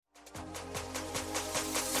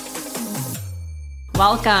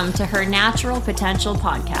Welcome to Her Natural Potential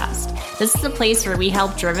podcast. This is the place where we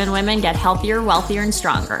help driven women get healthier, wealthier, and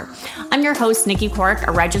stronger. I'm your host, Nikki Cork,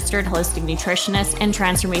 a registered holistic nutritionist and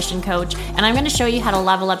transformation coach, and I'm going to show you how to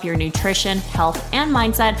level up your nutrition, health, and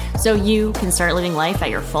mindset so you can start living life at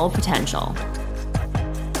your full potential.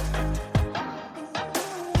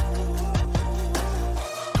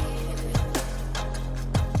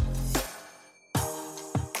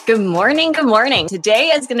 Good morning. Good morning. Today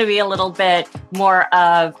is going to be a little bit more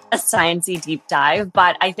of a sciencey deep dive,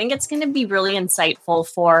 but I think it's going to be really insightful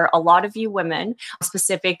for a lot of you women,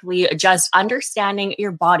 specifically just understanding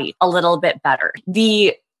your body a little bit better.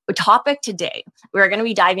 The topic today, we're going to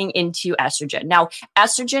be diving into estrogen. Now,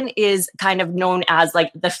 estrogen is kind of known as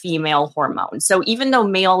like the female hormone. So even though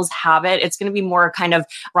males have it, it's going to be more kind of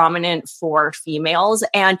prominent for females.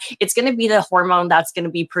 And it's going to be the hormone that's going to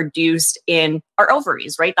be produced in our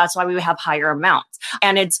ovaries, right? That's why we have higher amounts.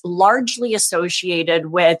 And it's largely associated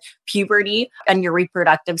with puberty and your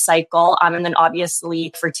reproductive cycle. And then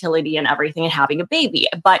obviously fertility and everything and having a baby.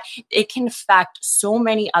 But it can affect so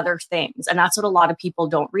many other things. And that's what a lot of people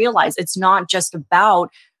don't realize. It's not just about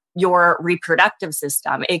your reproductive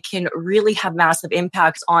system. It can really have massive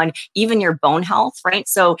impacts on even your bone health, right?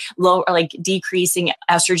 So low, like decreasing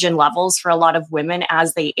estrogen levels for a lot of women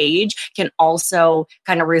as they age can also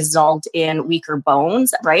kind of result in weaker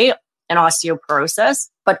bones, right? And osteoporosis,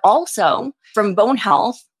 but also from bone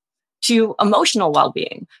health to emotional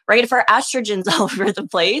well-being, right? If our estrogen's all over the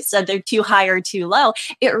place and they're too high or too low,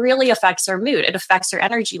 it really affects our mood. It affects our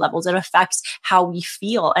energy levels. It affects how we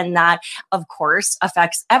feel. And that, of course,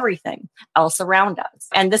 affects everything else around us.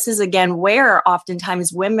 And this is, again, where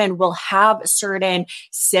oftentimes women will have certain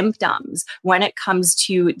symptoms when it comes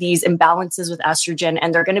to these imbalances with estrogen,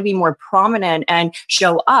 and they're going to be more prominent and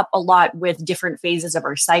show up a lot with different phases of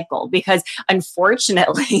our cycle. Because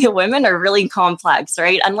unfortunately, women are really complex,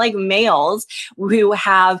 right? Unlike males who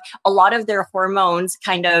have a lot of their hormones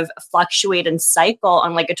kind of fluctuate and cycle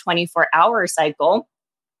on like a 24-hour cycle,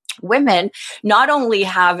 women not only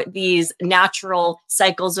have these natural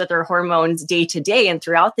cycles with their hormones day to day and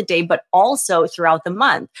throughout the day, but also throughout the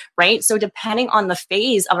month, right? So depending on the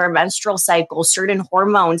phase of our menstrual cycle, certain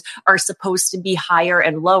hormones are supposed to be higher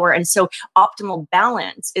and lower. And so optimal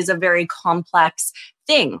balance is a very complex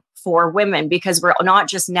thing for women, because we're not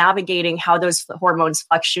just navigating how those hormones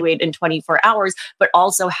fluctuate in 24 hours, but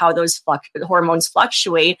also how those hormones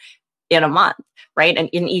fluctuate in a month, right? And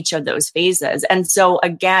in each of those phases. And so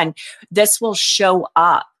again, this will show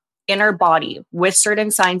up in our body with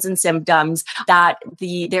certain signs and symptoms that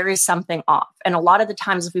there is something off. And a lot of the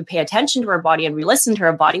times, if we pay attention to our body and we listen to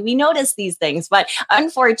our body, we notice these things. But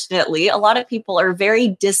unfortunately, a lot of people are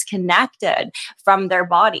very disconnected from their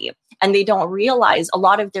body. And they don't realize a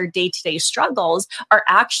lot of their day-to-day struggles are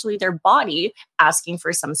actually their body asking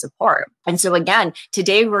for some support. And so again,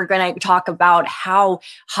 today we're going to talk about how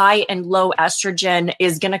high and low estrogen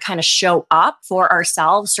is going to kind of show up for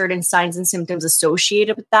ourselves, certain signs and symptoms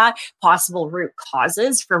associated with that, possible root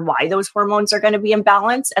causes for why those hormones are going to be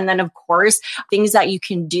imbalanced. And then, of course, things that you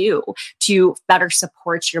can do to better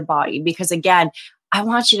support your body. Because again, I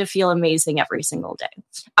want you to feel amazing every single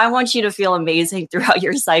day. I want you to feel amazing throughout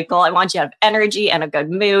your cycle. I want you to have energy and a good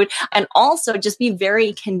mood, and also just be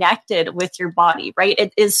very connected with your body, right?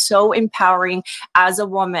 It is so empowering as a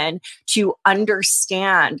woman to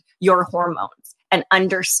understand your hormones and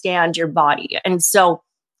understand your body. And so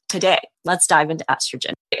today, let's dive into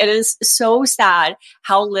estrogen. It is so sad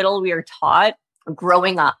how little we are taught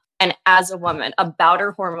growing up and as a woman about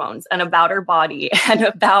our hormones and about our body and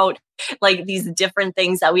about like these different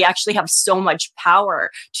things that we actually have so much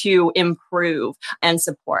power to improve and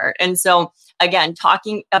support. And so again,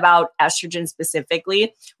 talking about estrogen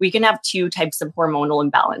specifically, we can have two types of hormonal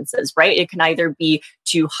imbalances, right? It can either be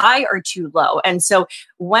too high or too low. And so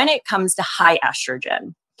when it comes to high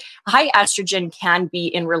estrogen can be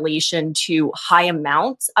in relation to high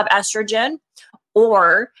amounts of estrogen,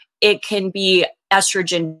 or it can be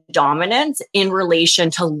estrogen dominance in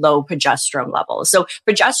relation to low progesterone levels. So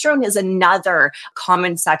progesterone is another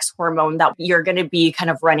common sex hormone that you're going to be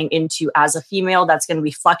kind of running into as a female that's going to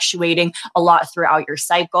be fluctuating a lot throughout your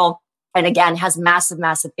cycle. And again, has massive,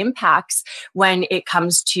 massive impacts when it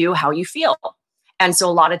comes to how you feel. And so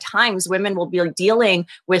a lot of times women will be dealing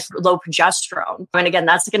with low progesterone. And again,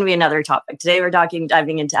 that's going to be another topic. Today we're diving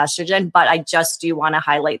into estrogen, but I just do want to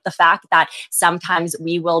highlight the fact that sometimes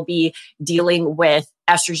we will be dealing with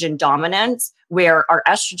estrogen dominance where our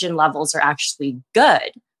estrogen levels are actually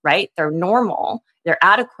good, right? They're normal, they're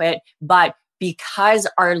adequate, but because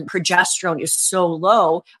our progesterone is so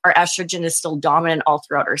low, our estrogen is still dominant all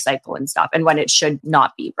throughout our cycle and stuff, and when it should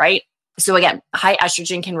not be, right? So again, high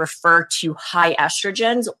estrogen can refer to high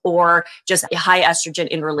estrogens or just high estrogen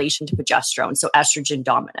in relation to progesterone. So estrogen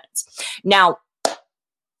dominance. Now,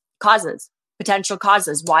 potential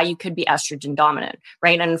causes why you could be estrogen dominant,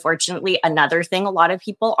 right? And unfortunately, another thing a lot of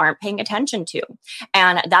people aren't paying attention to,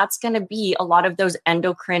 and that's going to be a lot of those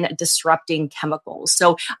endocrine disrupting chemicals.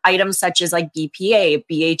 So items such as like BPA,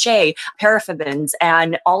 BHA, parabens,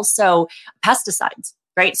 and also pesticides,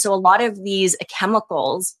 right? So a lot of these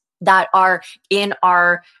chemicals that are in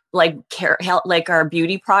our like our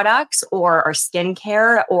beauty products or our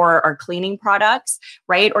skincare or our cleaning products,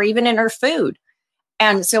 right? Or even in our food.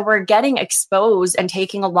 And so we're getting exposed and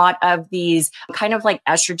taking a lot of these kind of like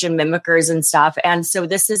estrogen mimickers and stuff. And so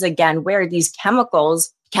this is again where these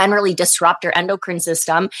chemicals can really disrupt our endocrine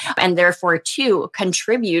system and therefore too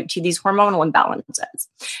contribute to these hormonal imbalances.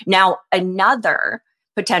 Now, another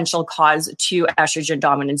potential cause to estrogen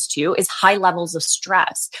dominance too is high levels of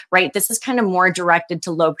stress, right? This is kind of more directed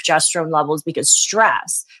to low progesterone levels because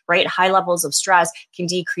stress, right? High levels of stress can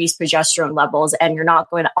decrease progesterone levels and you're not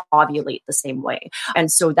going to ovulate the same way.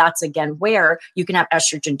 And so that's again where you can have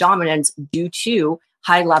estrogen dominance due to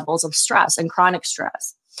high levels of stress and chronic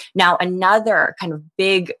stress. Now, another kind of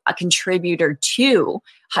big contributor to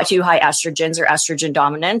high estrogens or estrogen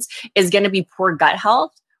dominance is going to be poor gut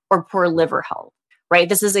health or poor liver health. Right?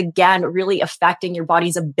 This is again really affecting your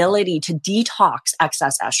body's ability to detox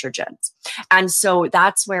excess estrogens. And so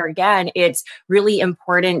that's where, again, it's really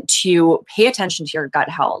important to pay attention to your gut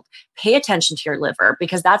health, pay attention to your liver,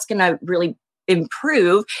 because that's going to really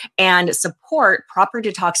improve and support proper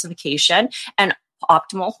detoxification and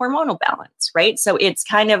optimal hormonal balance, right? So it's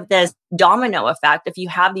kind of this domino effect if you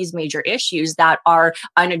have these major issues that are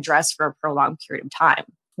unaddressed for a prolonged period of time.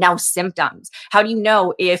 Now, symptoms. How do you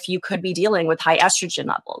know if you could be dealing with high estrogen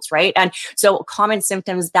levels, right? And so common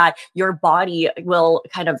symptoms that your body will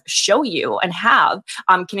kind of show you and have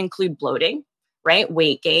can include bloating, right?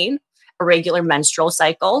 Weight gain, irregular menstrual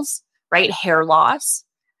cycles, right? Hair loss,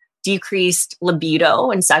 decreased libido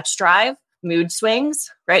and sex drive, mood swings,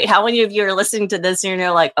 right? How many of you are listening to this and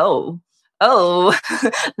you're like, oh,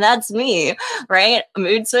 that's me, right?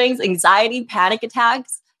 Mood swings, anxiety, panic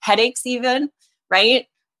attacks, headaches even, right?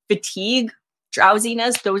 Fatigue,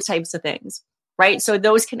 drowsiness, those types of things, right? So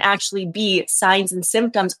those can actually be signs and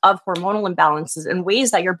symptoms of hormonal imbalances in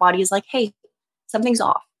ways that your body is like, hey, something's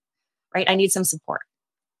off, right? I need some support.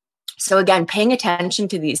 So again, paying attention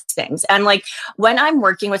to these things. And like when I'm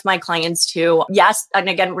working with my clients too, yes, and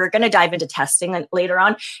again, we're going to dive into testing later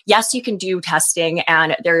on. Yes, you can do testing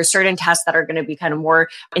and there are certain tests that are going to be kind of more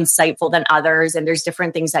insightful than others. And there's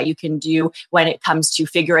different things that you can do when it comes to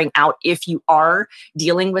figuring out if you are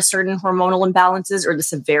dealing with certain hormonal imbalances or the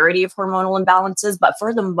severity of hormonal imbalances. But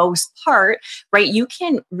for the most part, right, you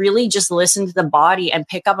can really just listen to the body and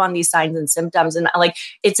pick up on these signs and symptoms. And like,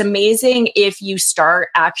 it's amazing if you start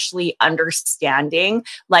actually understanding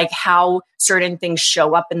like how certain things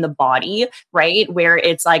show up in the body, right? Where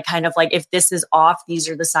it's like kind of like, if this is off, these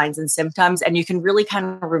are the signs and symptoms. And you can really kind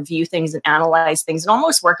of review things and analyze things and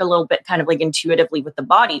almost work a little bit kind of like intuitively with the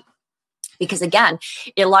body. Because again,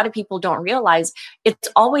 a lot of people don't realize it's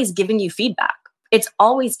always giving you feedback. It's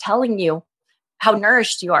always telling you how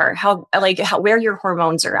nourished you are, where your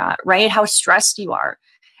hormones are at, right? How stressed you are.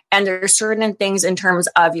 And there are certain things in terms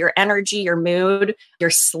of your energy, your mood, your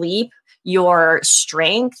sleep, your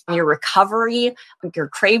strength, your recovery, your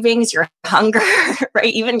cravings, your hunger,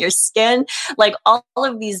 right? Even your skin, like all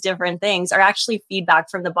of these different things are actually feedback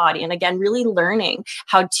from the body. And again, really learning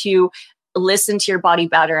how to listen to your body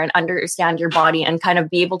better and understand your body and kind of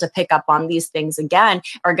be able to pick up on these things again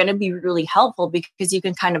are going to be really helpful because you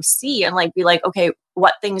can kind of see and like be like, okay,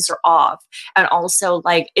 what things are off. And also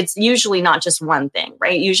like, it's usually not just one thing,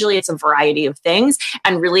 right? Usually it's a variety of things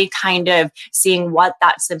and really kind of seeing what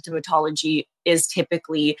that symptomatology is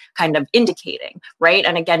typically kind of indicating, right?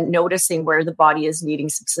 And again, noticing where the body is needing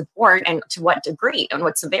some support and to what degree and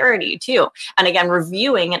what severity too. And again,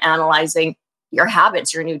 reviewing and analyzing your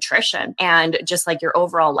habits, your nutrition, and just like your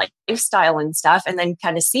overall lifestyle and stuff. And then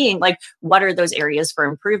kind of seeing like, what are those areas for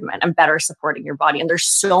improvement and better supporting your body. And there's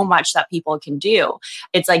so much that people can do.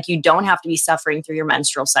 It's like, you don't have to be suffering through your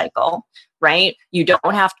menstrual cycle, right? You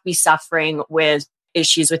don't have to be suffering with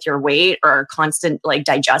issues with your weight or constant like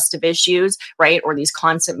digestive issues, right? Or these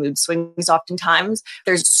constant mood swings oftentimes.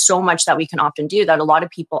 There's so much that we can often do that a lot of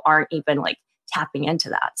people aren't even like tapping into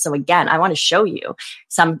that. So again, I want to show you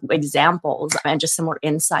some examples and just some more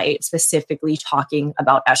insight specifically talking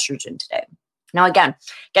about estrogen today. Now, again,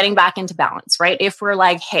 getting back into balance, right? If we're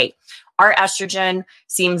like, hey, our estrogen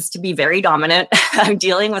seems to be very dominant. I'm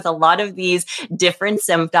dealing with a lot of these different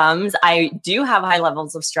symptoms. I do have high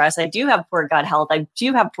levels of stress. I do have poor gut health. I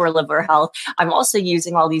do have poor liver health. I'm also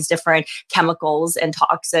using all these different chemicals and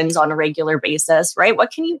toxins on a regular basis, right?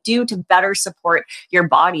 What can you do to better support your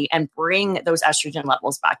body and bring those estrogen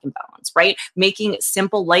levels back in balance, right? Making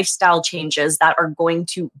simple lifestyle changes that are going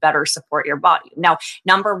to better support your body. Now,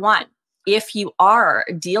 number one, if you are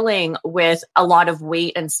dealing with a lot of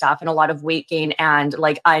weight and stuff and a lot of weight gain and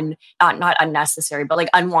like not unnecessary, but like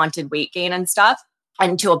unwanted weight gain and stuff,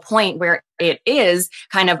 and to a point where it is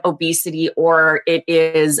kind of obesity or it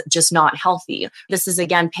is just not healthy. This is,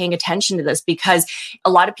 again, paying attention to this because a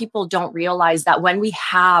lot of people don't realize that when we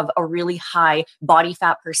have a really high body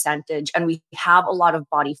fat percentage and we have a lot of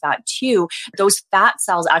body fat too, those fat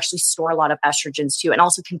cells actually store a lot of estrogens too and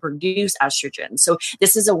also can produce estrogen. So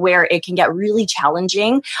this is where it can get really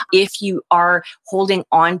challenging if you are holding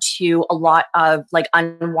on to a lot of like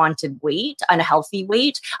unwanted weight, unhealthy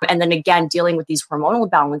weight, and then again, dealing with these hormonal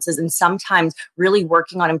imbalances and sometimes really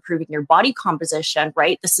working on improving your body composition,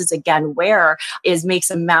 right? This is again where it makes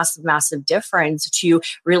a massive, massive difference to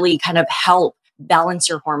really kind of help balance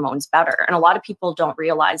your hormones better. And a lot of people don't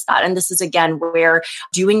realize that. And this is again where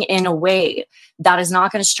doing it in a way that is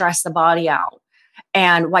not going to stress the body out.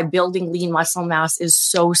 And why building lean muscle mass is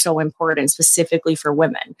so, so important, specifically for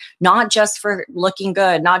women, not just for looking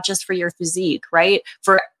good, not just for your physique, right?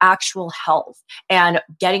 For actual health and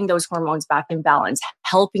getting those hormones back in balance,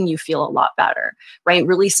 helping you feel a lot better, right?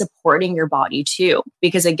 Really supporting your body too.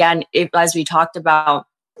 Because again, as we talked about,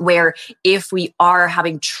 where if we are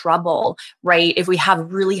having trouble, right, if we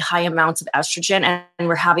have really high amounts of estrogen and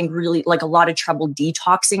we're having really like a lot of trouble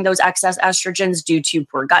detoxing those excess estrogens due to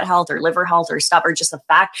poor gut health or liver health or stuff, or just the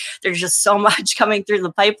fact there's just so much coming through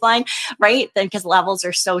the pipeline, right? Then because levels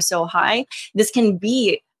are so, so high, this can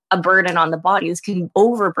be a burden on the body. This can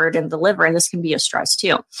overburden the liver, and this can be a stress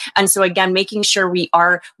too. And so again, making sure we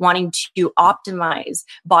are wanting to optimize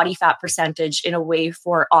body fat percentage in a way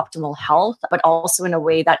for optimal health, but also in a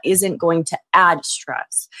way that isn't going to add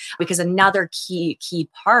stress. Because another key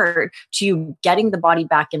part to getting the body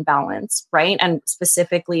back in balance, right? And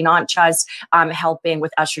specifically not just helping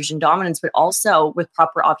with estrogen dominance, but also with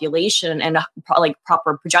proper ovulation and like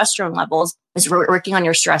proper progesterone levels, is working on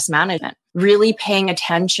your stress management, really paying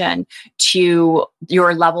attention to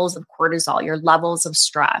your levels of cortisol, your levels of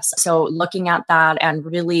stress. So looking at that and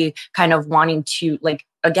really kind of wanting to, like,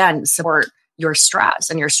 again, support your stress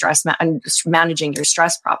and your stress and managing your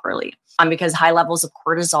stress properly. Because high levels of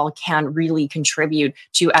cortisol can really contribute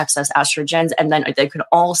to excess estrogens. And then they could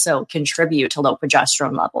also contribute to low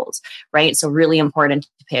progesterone levels, right? So really important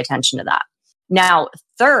to pay attention to that. Now,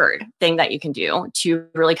 third thing that you can do to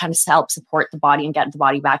really kind of help support the body and get the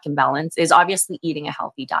body back in balance is obviously eating a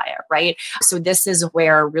healthy diet, right? So this is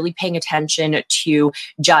where really paying attention to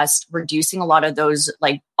just reducing a lot of those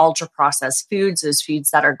like ultra processed foods, those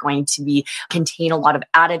foods that are going to contain a lot of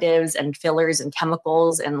additives and fillers and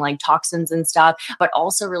chemicals and like toxins and stuff, but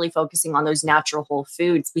also really focusing on those natural whole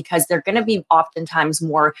foods because they're going to be oftentimes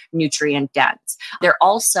more nutrient dense. They're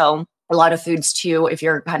also a lot of foods too, if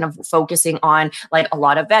you're kind of focusing on like a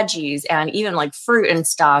lot of veggies and even like fruit and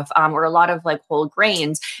stuff, or a lot of like whole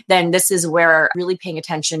grains, then this is where really paying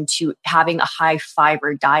attention to having a high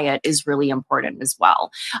fiber diet is really important as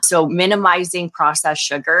well. So minimizing processed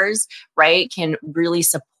sugars, right, can really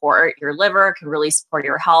support your liver, can really support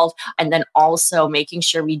your health. And then also making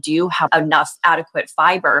sure we do have enough adequate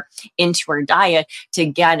fiber into our diet to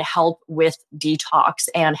again help with detox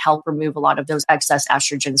and help remove a lot of those excess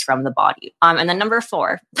estrogens from the body. And then number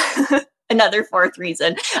 4, another fourth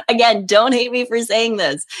reason, again, don't hate me for saying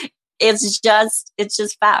this. It's just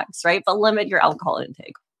facts, right? But limit your alcohol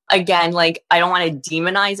intake. Again, like I don't want to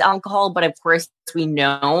demonize alcohol, but of course we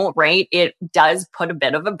know, right? It does put a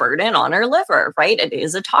bit of a burden on our liver, right? It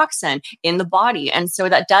is a toxin in the body. And so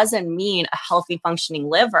that doesn't mean a healthy functioning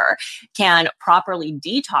liver can properly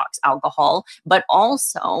detox alcohol, but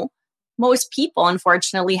also most people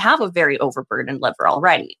unfortunately have a very overburdened liver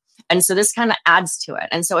already. And so this kind of adds to it.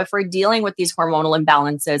 And so if we're dealing with these hormonal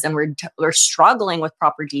imbalances and we're struggling with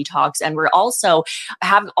proper detox, and we're also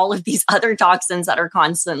have all of these other toxins that are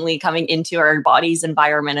constantly coming into our body's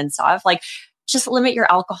environment and stuff, like just limit your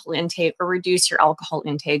alcohol intake or reduce your alcohol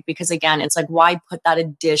intake. Because again, it's like, why put that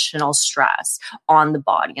additional stress on the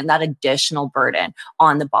body and that additional burden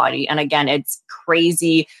on the body? And again, it's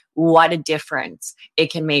crazy what a difference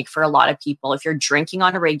it can make for a lot of people. If you're drinking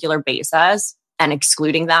on a regular basis, and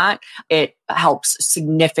excluding that, it helps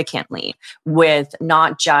significantly with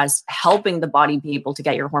not just helping the body be able to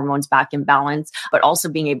get your hormones back in balance, but also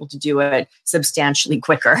being able to do it substantially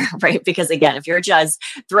quicker, right? Because again, if you're just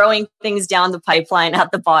throwing things down the pipeline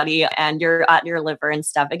at the body and you're at your liver and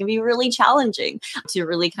stuff, it can be really challenging to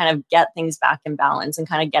really kind of get things back in balance and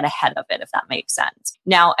kind of get ahead of it, if that makes sense.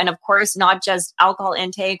 Now, and of course, not just alcohol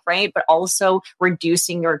intake, right? But also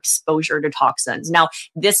reducing your exposure to toxins. Now,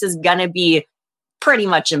 this is going to be pretty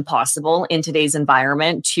much impossible in today's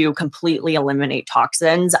environment to completely eliminate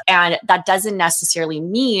toxins. And that doesn't necessarily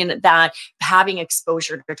mean that having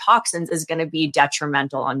exposure to toxins is going to be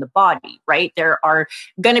detrimental on the body, right? There are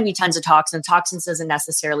going to be tons of toxins. Toxins doesn't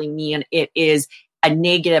necessarily mean it is a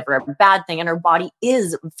negative or a bad thing. And our body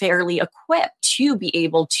is fairly equipped to be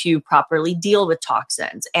able to properly deal with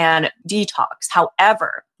toxins and detox.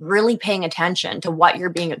 However, really paying attention to what you're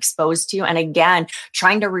being exposed to. And again,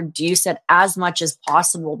 trying to reduce it as much as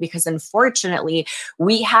possible, because unfortunately,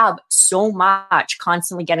 we have so much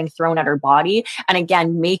constantly getting thrown at our body. And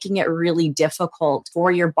again, making it really difficult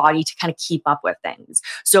for your body to kind of keep up with things.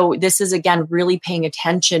 So this is, again, really paying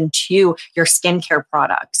attention to your skincare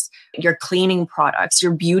products, your cleaning products,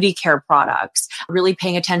 your beauty care products, really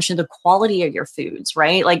paying attention to the quality of your foods,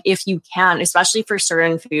 right? Like if you can, especially for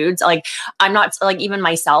certain foods, like I'm not like even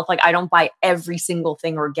myself, like I don't buy every single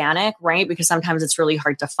thing organic, right? Because sometimes it's really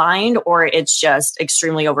hard to find, or it's just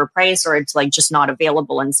extremely overpriced, or it's like just not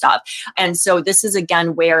available and stuff. And so this is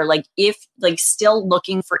again where like if like still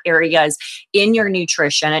looking for areas in your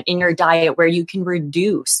nutrition and in your diet where you can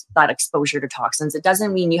reduce that exposure to toxins. It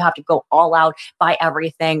doesn't mean you have to go all out, buy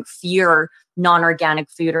everything, fear non-organic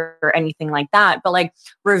food or anything like that, but like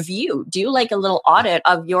do like a little audit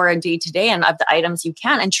of your day-to-day and of the items you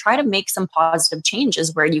can, and try to make some positive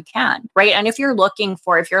changes where you can, right? And if you're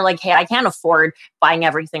like, hey, I can't afford buying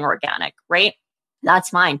everything organic, right? That's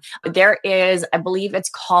fine. But there is, I believe it's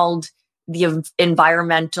called the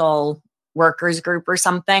Environmental Workers Group or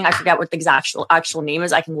something. I forget what the actual name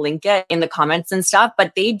is. I can link it in the comments and stuff,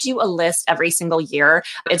 but they do a list every single year.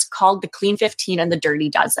 It's called the Clean 15 and the Dirty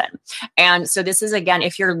Dozen. And so this is, again,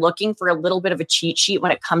 if you're looking for a little bit of a cheat sheet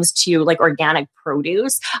when it comes to like organic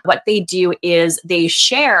produce, what they do is they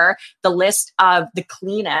share the list of the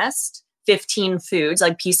cleanest 15 foods,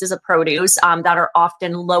 like pieces of produce that are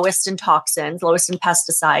often lowest in toxins, lowest in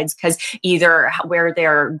pesticides, because either where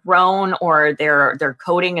they're grown or their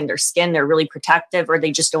coating and their skin, they're really protective, or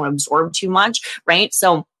they just don't absorb too much, right?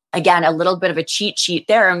 So again, a little bit of a cheat sheet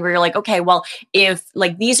there. And we're like, okay, well, if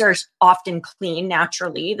like these are often clean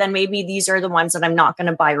naturally, then maybe these are the ones that I'm not going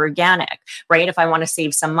to buy organic, right? If I want to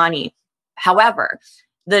save some money. However,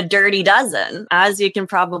 the Dirty Dozen, as you can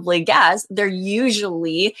probably guess, they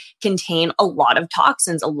usually contain a lot of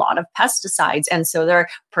toxins, a lot of pesticides. And so they're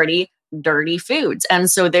pretty dirty foods.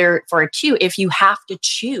 And so therefore too, if you have to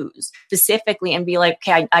choose specifically and be like,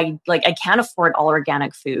 okay, I can't afford all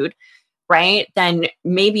organic food, right? Then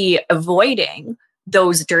maybe avoiding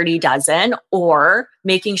those Dirty Dozen, or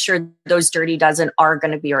making sure those Dirty Dozen are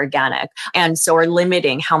going to be organic. And so are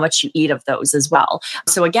limiting how much you eat of those as well.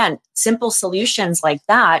 So again, simple solutions like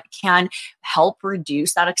that can help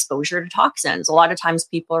reduce that exposure to toxins. A lot of times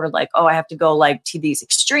people are like, oh, I have to go like to these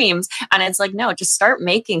extremes. And it's like, no, just start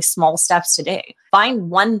making small steps today.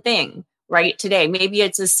 Find one thing right today. Maybe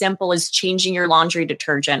it's as simple as changing your laundry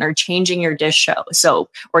detergent, or changing your dish soap,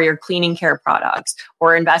 or your cleaning care products,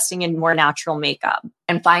 or investing in more natural makeup,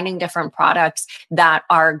 and finding different products that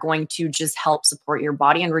are going to just help support your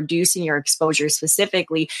body and reducing your exposure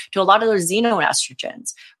specifically to a lot of those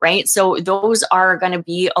xenoestrogens, right? So those are going to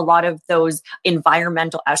be a lot of those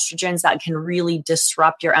environmental estrogens that can really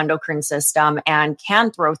disrupt your endocrine system and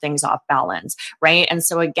can throw things off balance, right? And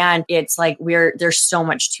so again, it's like there's so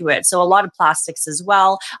much to it. So a lot of plastics as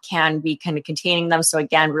well can be kind of containing them. So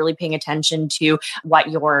again, really paying attention to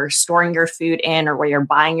what you're storing your food in, or where you're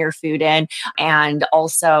buying your food in. And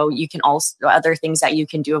also other things that you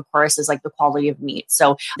can do, of course, is like the quality of meat.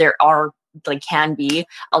 So there can be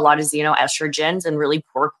a lot of xenoestrogens and really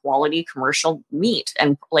poor quality commercial meat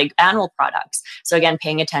and like animal products. So again,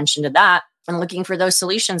 paying attention to that and looking for those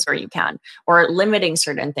solutions where you can, or limiting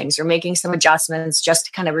certain things, or making some adjustments just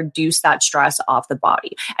to kind of reduce that stress off the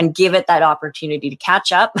body and give it that opportunity to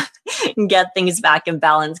catch up and get things back in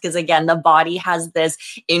balance. Because again, the body has this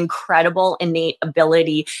incredible innate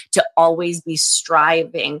ability to always be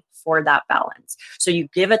striving for that balance. So you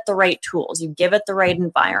give it the right tools, you give it the right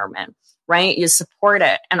environment, right? You support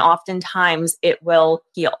it. And oftentimes it will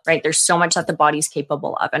heal, right? There's so much that the body's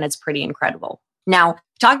capable of, and it's pretty incredible. Now,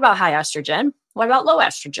 talk about high estrogen. What about low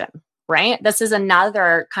estrogen, right? This is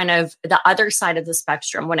another kind of the other side of the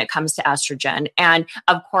spectrum when it comes to estrogen. And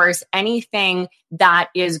of course, anything that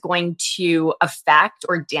is going to affect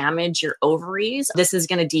or damage your ovaries, this is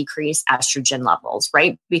going to decrease estrogen levels,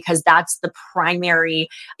 right? Because that's the primary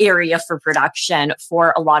area for production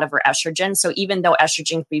for a lot of our estrogen. So even though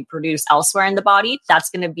estrogen can be produced elsewhere in the body, that's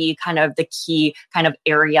going to be kind of the key kind of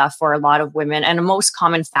area for a lot of women. And the most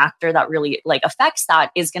common factor that really like affects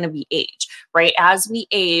that is going to be age, right? As we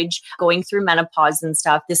age, going through menopause and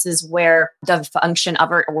stuff, this is where the function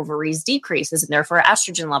of our ovaries decreases and therefore our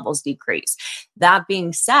estrogen levels decrease. That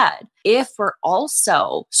being said, if we're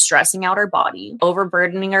also stressing out our body,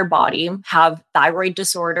 overburdening our body, have thyroid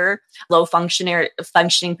disorder, low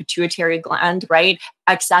functioning pituitary gland, right?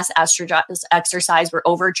 Excess estrogen exercise, we're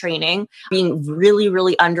overtraining, being really,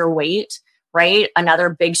 really underweight, right? Another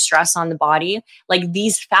big stress on the body. Like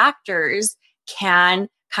these factors can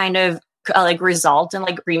kind of like result in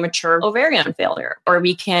like premature ovarian failure, or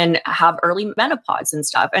we can have early menopause and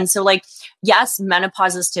stuff. And so like, yes,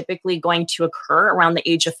 menopause is typically going to occur around the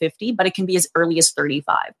age of 50, but it can be as early as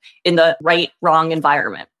 35 in the wrong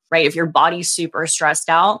environment, right? If your body's super stressed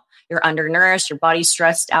out, you're undernourished, your body's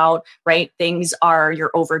stressed out, right?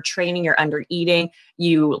 You're overtraining, you're under eating,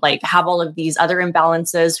 you like have all of these other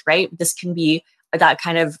imbalances, right? This can be that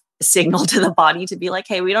kind of signal to the body to be like,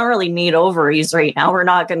 hey, we don't really need ovaries right now. We're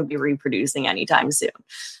not going to be reproducing anytime soon,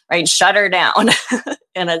 right? Shut her down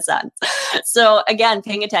in a sense. So again,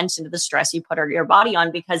 paying attention to the stress you put your body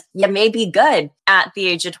on, because you may be good at the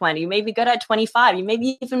age of 20, you may be good at 25, you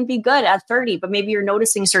may even be good at 30, but maybe you're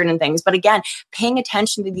noticing certain things. But again, paying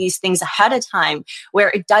attention to these things ahead of time where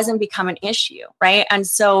it doesn't become an issue, right? And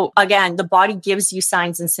so again, the body gives you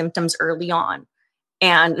signs and symptoms early on.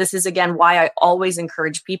 And this is, again, why I always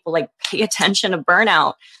encourage people, like, pay attention to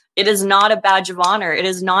burnout. It is not a badge of honor. It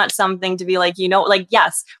is not something to be like, like,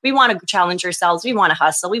 yes, we want to challenge ourselves. We want to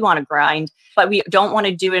hustle. We want to grind, but we don't want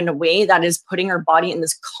to do it in a way that is putting our body in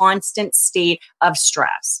this constant state of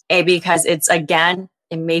stress. Because it's, again,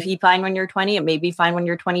 it may be fine when you're 20. It may be fine when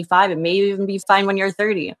you're 25. It may even be fine when you're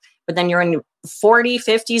 30. But then you're in 40,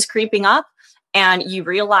 50s creeping up, and you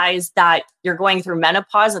realize that you're going through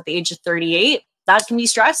menopause at the age of 38. That can be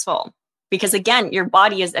stressful because, again, your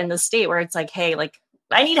body is in the state where it's like, hey, like,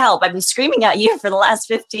 I need help. I've been screaming at you for the last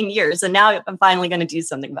 15 years, and now I'm finally going to do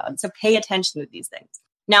something about it. So pay attention to these things.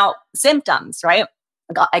 Now, symptoms, right?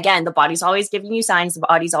 Again, the body's always giving you signs. The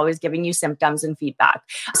body's always giving you symptoms and feedback.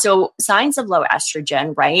 So signs of low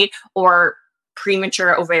estrogen, right? Or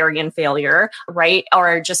premature ovarian failure, right?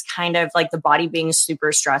 Or just kind of like the body being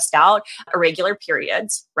super stressed out, irregular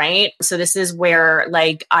periods, right? So this is where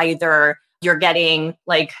like either you're getting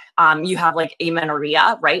like, you have like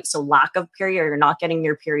amenorrhea, right? So lack of period, you're not getting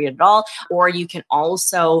your period at all. Or you can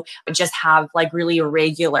also just have like really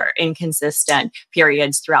irregular, inconsistent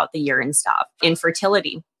periods throughout the year and stuff.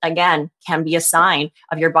 Infertility, again, can be a sign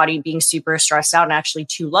of your body being super stressed out and actually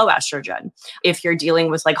too low estrogen. If you're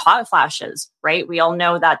dealing with like hot flashes, right? We all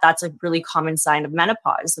know that that's a really common sign of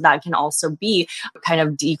menopause. So that can also be kind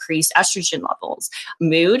of decreased estrogen levels.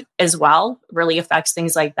 Mood as well really affects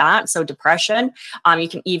things like that. So depression, you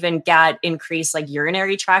can even get increased like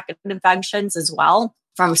urinary tract infections as well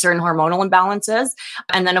from certain hormonal imbalances.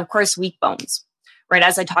 And then of course, weak bones. Right.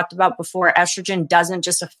 As I talked about before, estrogen doesn't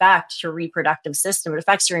just affect your reproductive system. It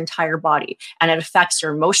affects your entire body, and it affects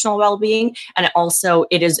your emotional well-being. And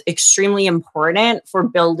it is extremely important for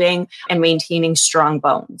building and maintaining strong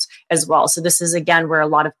bones as well. So this is, again, where a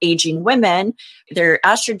lot of aging women, their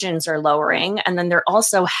estrogens are lowering, and then they're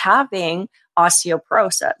also having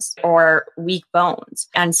osteoporosis or weak bones.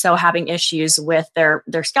 And so having issues with their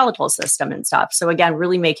skeletal system and stuff. So again,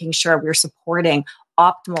 really making sure we're supporting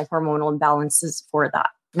optimal hormonal imbalances for that.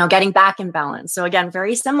 Now, getting back in balance. So again,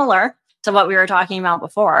 very similar to what we were talking about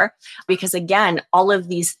before, because again, all of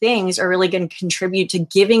these things are really going to contribute to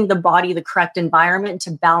giving the body the correct environment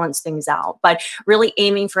to balance things out, but really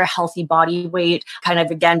aiming for a healthy body weight. Kind of,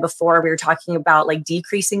 again, before we were talking about like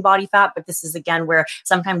decreasing body fat, but this is again where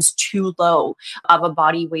sometimes too low of a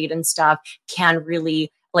body weight and stuff can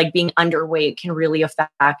really, like being underweight can really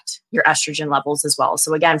affect your estrogen levels as well.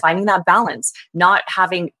 So again, finding that balance, not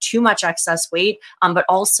having too much excess weight, but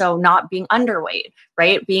also not being underweight,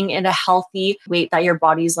 right? Being in a healthy weight that your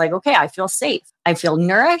body's like, okay, I feel safe. I feel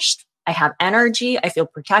nourished. I have energy. I feel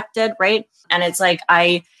protected, right? And it's like,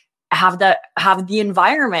 I have the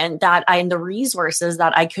environment and the resources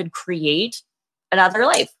that I could create another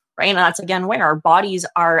life. Right. And that's, again, where our bodies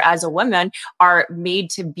are, as a woman, are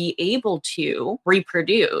made to be able to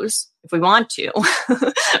reproduce if we want to.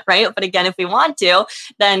 Right. But again, if we want to,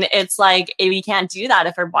 then it's like we can't do that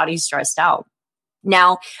if our body's stressed out.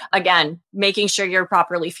 Now, again, making sure you're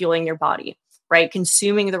properly fueling your body, right?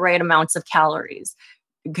 Consuming the right amounts of calories,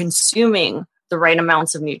 consuming the right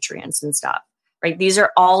amounts of nutrients and stuff, right? These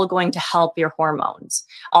are all going to help your hormones.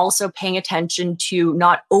 Also paying attention to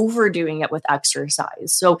not overdoing it with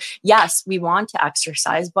exercise. So yes, we want to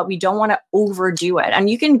exercise, but we don't want to overdo it. And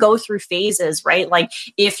you can go through phases, right? Like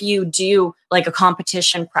if you do like a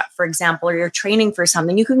competition prep, for example, or you're training for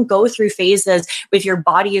something, you can go through phases if your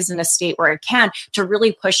body is in a state where it can to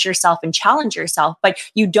really push yourself and challenge yourself. But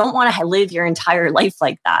you don't want to live your entire life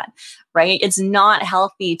like that, right? It's not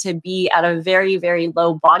healthy to be at a very, very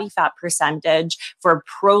low body fat percentage for a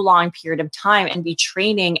prolonged period of time and be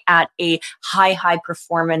training at a high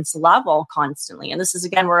performance level constantly. And this is,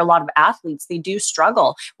 again, where a lot of athletes, they do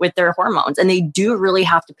struggle with their hormones and they do really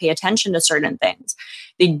have to pay attention to certain things.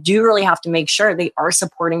 They do really have to make sure they are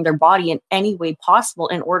supporting their body in any way possible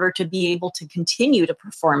in order to be able to continue to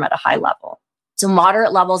perform at a high level. So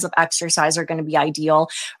moderate levels of exercise are going to be ideal,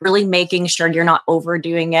 really making sure you're not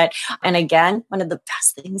overdoing it. And again, one of the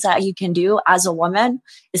best things that you can do as a woman,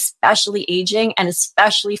 especially aging and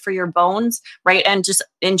especially for your bones, right? And just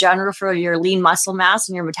in general for your lean muscle mass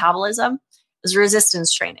and your metabolism is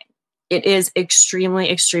resistance training. It is extremely,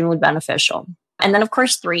 extremely beneficial. And then of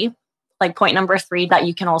course, point number 3 that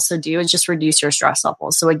you can also do is just reduce your stress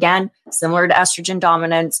levels. So again, similar to estrogen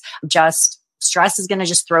dominance, stress is going to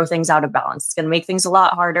just throw things out of balance. It's going to make things a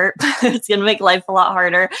lot harder. It's going to make life a lot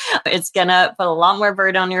harder. It's going to put a lot more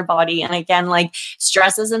burden on your body. And again, like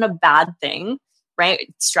stress isn't a bad thing,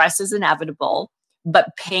 right? Stress is inevitable,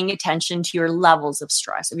 but paying attention to your levels of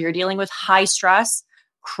stress. If you're dealing with high stress,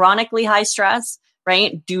 chronically high stress,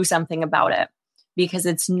 right? Do something about it because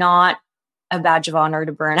it's not a badge of honor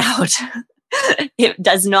to burn out. It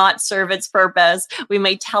does not serve its purpose. We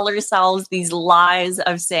may tell ourselves these lies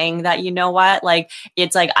of saying that, you know what, like,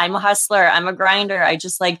 it's like, I'm a hustler, I'm a grinder. I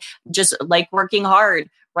just like working hard,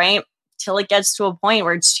 right? Till it gets to a point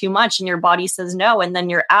where it's too much and your body says no. And then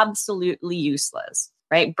you're absolutely useless,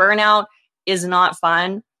 right? Burnout is not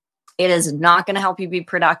fun. It is not going to help you be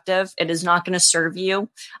productive. It is not going to serve you.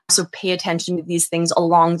 So pay attention to these things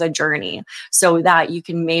along the journey so that you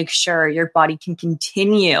can make sure your body can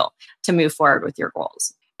continue to move forward with your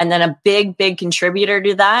goals. And then a big, big contributor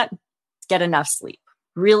to that, get enough sleep.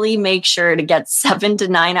 Really make sure to get 7 to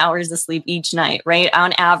 9 hours of sleep each night, right?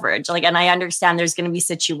 On average. And I understand there's going to be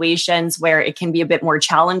situations where it can be a bit more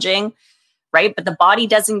challenging, right? But the body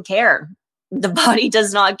doesn't care. The body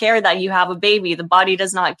does not care that you have a baby. The body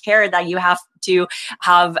does not care that you have to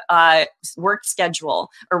have a work schedule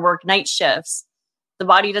or work night shifts. The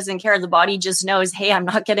body doesn't care. The body just knows, hey, I'm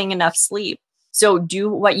not getting enough sleep. So do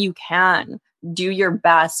what you can. Do your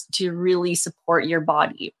best to really support your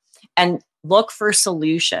body and look for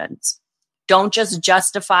solutions. Don't just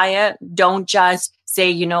justify it. Don't just say,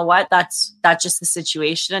 you know what, that's just the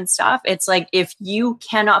situation and stuff. It's like, if you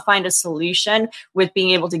cannot find a solution with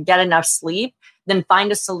being able to get enough sleep, then find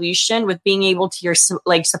a solution with being able to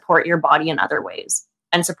support your body in other ways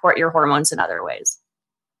and support your hormones in other ways.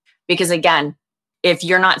 Because again, if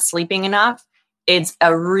you're not sleeping enough, it's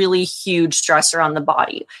a really huge stressor on the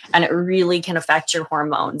body and it really can affect your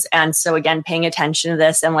hormones. And so again, paying attention to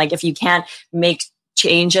this and if you can't make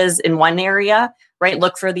changes in one area, right,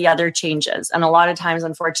 look for the other changes. And a lot of times,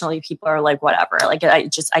 unfortunately, people are like, whatever, I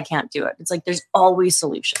can't do it. It's like, there's always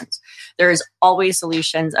solutions. There's always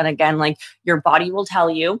solutions. And again, your body will tell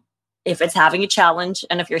you if it's having a challenge.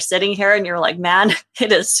 And if you're sitting here and you're like, man,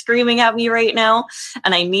 it is screaming at me right now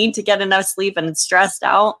and I need to get enough sleep and it's stressed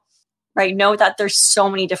out, right? Know that there's so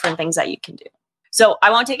many different things that you can do. So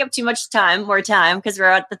I won't take up too much more time because we're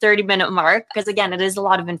at the 30-minute mark. Because again, it is a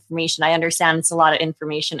lot of information. I understand it's a lot of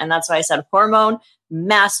information. And that's why I said hormone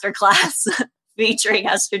masterclass featuring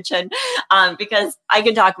estrogen, because I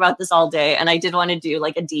could talk about this all day. And I did want to do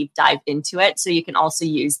a deep dive into it. So you can also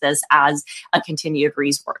use this as a continued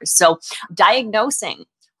resource. So diagnosing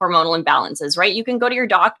hormonal imbalances, right? You can go to your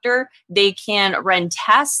doctor. They can run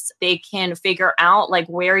tests. They can figure out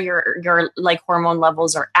where your hormone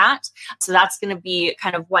levels are at. So that's going to be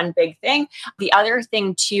kind of one big thing. The other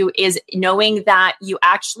thing too is knowing that you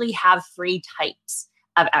actually have 3 types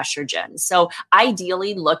of estrogen. So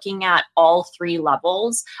ideally looking at all 3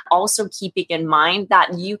 levels, also keeping in mind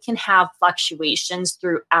that you can have fluctuations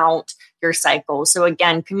throughout your cycle. So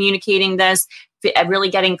again, communicating this, really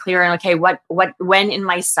getting clear on, okay, when in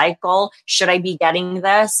my cycle should I be getting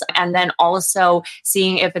this? And then also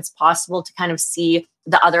seeing if it's possible to kind of see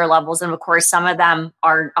the other levels. And of course, some of them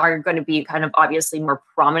are going to be kind of obviously more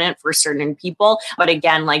prominent for certain people. But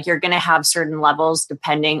again, you're going to have certain levels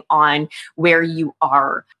depending on where you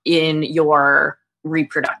are in your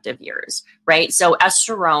reproductive years, right? So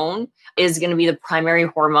estrone is going to be the primary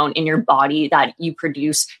hormone in your body that you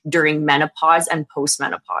produce during menopause and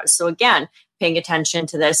postmenopause. So again, paying attention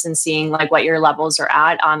to this and seeing like what your levels are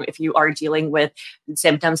at. If you are dealing with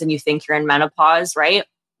symptoms and you think you're in menopause, right?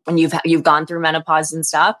 And you've gone through menopause and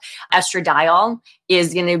stuff, estradiol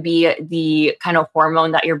is going to be the kind of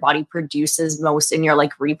hormone that your body produces most in your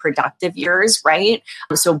like reproductive years, right?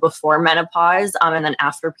 So before menopause, and then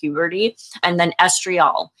after puberty. And then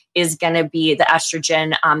estriol is going to be the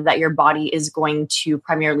estrogen that your body is going to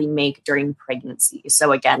primarily make during pregnancy.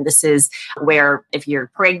 So again, this is where if you're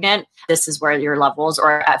pregnant, this is where your levels,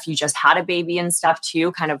 or if you just had a baby and stuff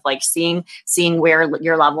too, kind of like seeing where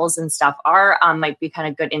your levels and stuff are might be kind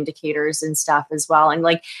of good indicators and stuff as well. And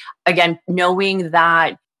like, again, knowing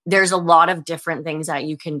that there's a lot of different things that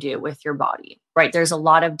you can do with your body, right? There's a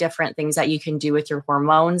lot of different things that you can do with your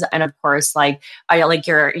hormones. And of course, like your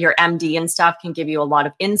MD and stuff can give you a lot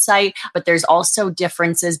of insight, but there's also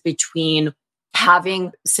differences between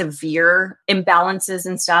having severe imbalances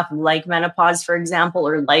and stuff like menopause, for example,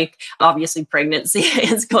 or like obviously pregnancy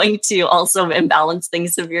is going to also imbalance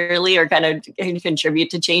things severely or kind of contribute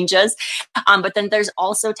to changes. But then there's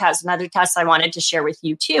also another test I wanted to share with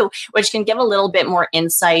you too, which can give a little bit more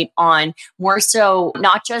insight on more so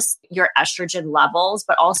not just your estrogen levels,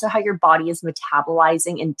 but also how your body is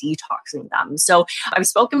metabolizing and detoxing them. So I've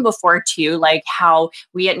spoken before too, like how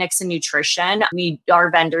we at Nixon Nutrition, we are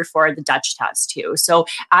vendor for the Dutch test too. So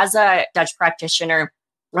as a Dutch practitioner,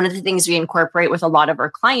 one of the things we incorporate with a lot of our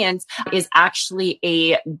clients is actually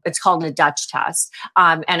it's called a Dutch test.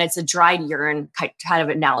 And it's a dried urine kind of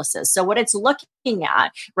analysis. So what it's looking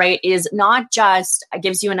at, right, is not just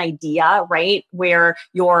gives you an idea, right, where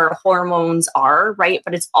your hormones are, right,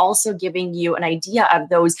 but it's also giving you an idea of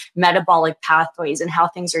those metabolic pathways and how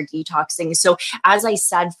things are detoxing. So as I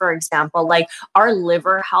said, for example, like our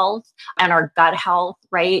liver health and our gut health,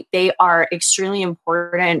 right, they are extremely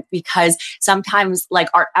important because sometimes like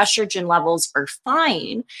our estrogen levels are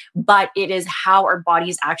fine, but it is how our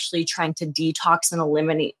body's actually trying to detox and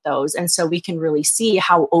eliminate those. And so we can really see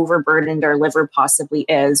how overburdened our liver possibly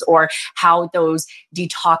is, or how those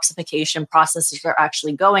detoxification processes are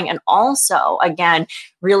actually going. And also, again,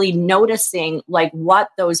 really noticing like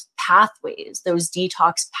what those pathways, those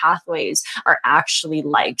detox pathways are actually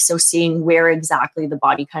like. So seeing where exactly the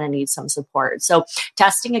body kind of needs some support. So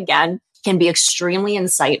testing again can be extremely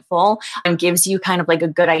insightful and gives you kind of like a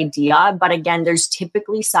good idea. But again, there's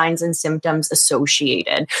typically signs and symptoms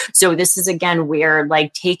associated. So this is again where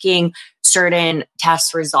like taking certain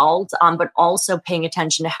test results, but also paying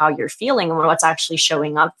attention to how you're feeling and what's actually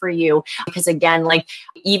showing up for you. Because again, like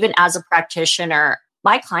even as a practitioner,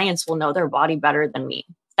 my clients will know their body better than me.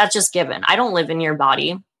 That's just given. I don't live in your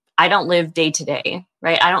body. I don't live day to day,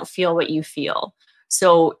 right? I don't feel what you feel.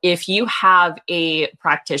 So if you have a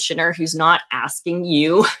practitioner who's not asking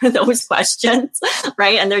you those questions,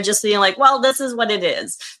 right? And they're just being like, well, this is what it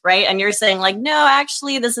is, right? And you're saying like, no,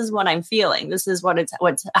 actually, this is what I'm feeling. This is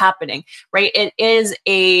what's happening, right? It is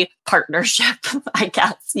a partnership, I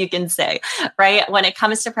guess you can say, right? When it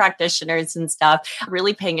comes to practitioners and stuff,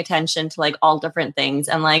 really paying attention to like all different things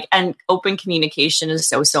and open communication is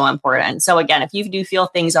so, so important. So again, if you do feel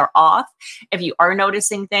things are off, if you are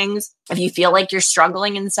noticing things, if you feel like you're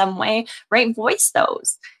struggling in some way, right? Voice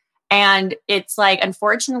those. And it's like,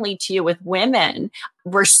 unfortunately, too, with women,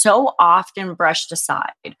 we're so often brushed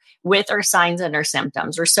aside with our signs and our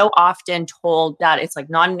symptoms. We're so often told that it's like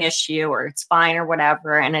not an issue or it's fine or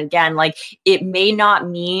whatever. And again, like it may not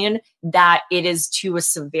mean that it is to a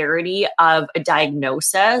severity of a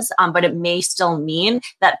diagnosis, but it may still mean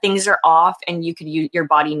that things are off and your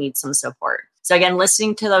body needs some support. So again,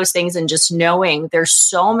 listening to those things and just knowing there's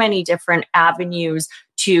so many different avenues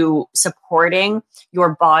to supporting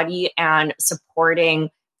your body and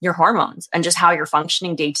supporting your hormones and just how you're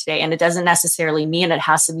functioning day to day. And it doesn't necessarily mean it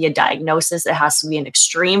has to be a diagnosis. It has to be an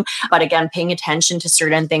extreme. But again, paying attention to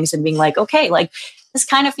certain things and being like, okay, like this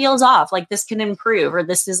kind of feels off, like this can improve, or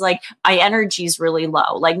this is like my energy is really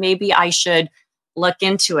low. Like maybe I should look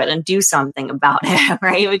into it and do something about it,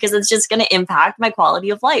 right? Because it's just going to impact my quality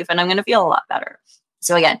of life and I'm going to feel a lot better.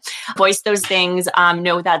 So again, voice those things.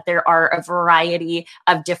 Know that there are a variety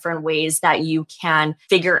of different ways that you can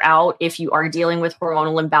figure out if you are dealing with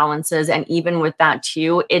hormonal imbalances. And even with that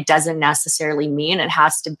too, it doesn't necessarily mean it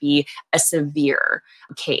has to be a severe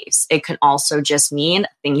case. It can also just mean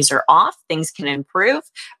things are off, things can improve,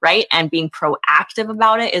 right? And being proactive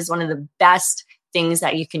about it is one of the best things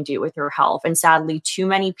that you can do with your health. And sadly, too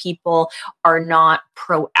many people are not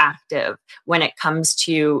proactive when it comes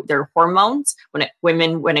to their hormones, when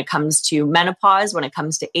it comes to menopause, when it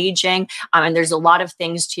comes to aging. And there's a lot of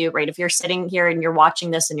things too, right? If you're sitting here and you're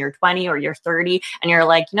watching this and you're 20 or you're 30 and you're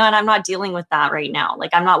like, you know what, I'm not dealing with that right now.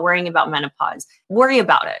 Like, I'm not worrying about menopause. Worry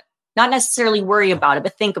about it. Not necessarily worry about it,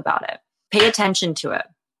 but think about it. Pay attention to it.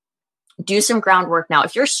 Do some groundwork now.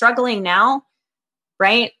 If you're struggling now,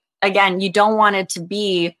 right? Again, you don't want it to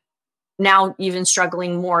be now even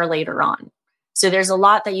struggling more later on. So there's a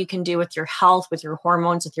lot that you can do with your health, with your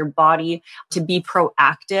hormones, with your body to be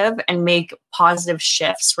proactive and make positive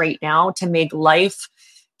shifts right now to make life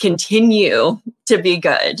continue to be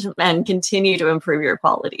good and continue to improve your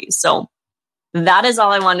quality. So that is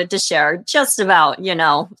all I wanted to share. Just about,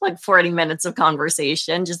 like 40 minutes of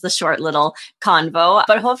conversation, just a short little convo.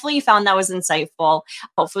 But hopefully you found that was insightful.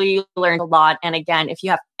 Hopefully you learned a lot. And again, if you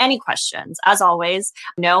have any questions, as always,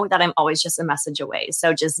 know that I'm always just a message away.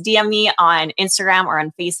 So just DM me on Instagram or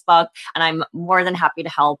on Facebook, and I'm more than happy to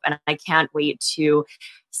help. And I can't wait to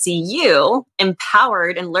see you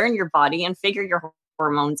empowered and learn your body and figure your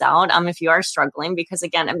hormones out if you are struggling, because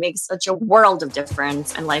again, it makes such a world of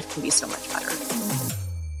difference and life can be so much better.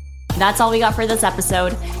 That's all we got for this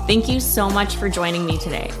episode. Thank you so much for joining me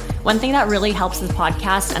today. One thing that really helps this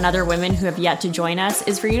podcast and other women who have yet to join us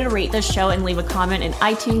is for you to rate this show and leave a comment in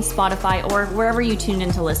iTunes, Spotify, or wherever you tune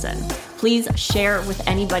in to listen. Please share with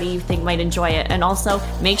anybody you think might enjoy it. And also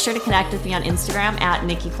make sure to connect with me on Instagram at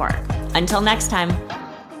Nikki Cork. Until next time.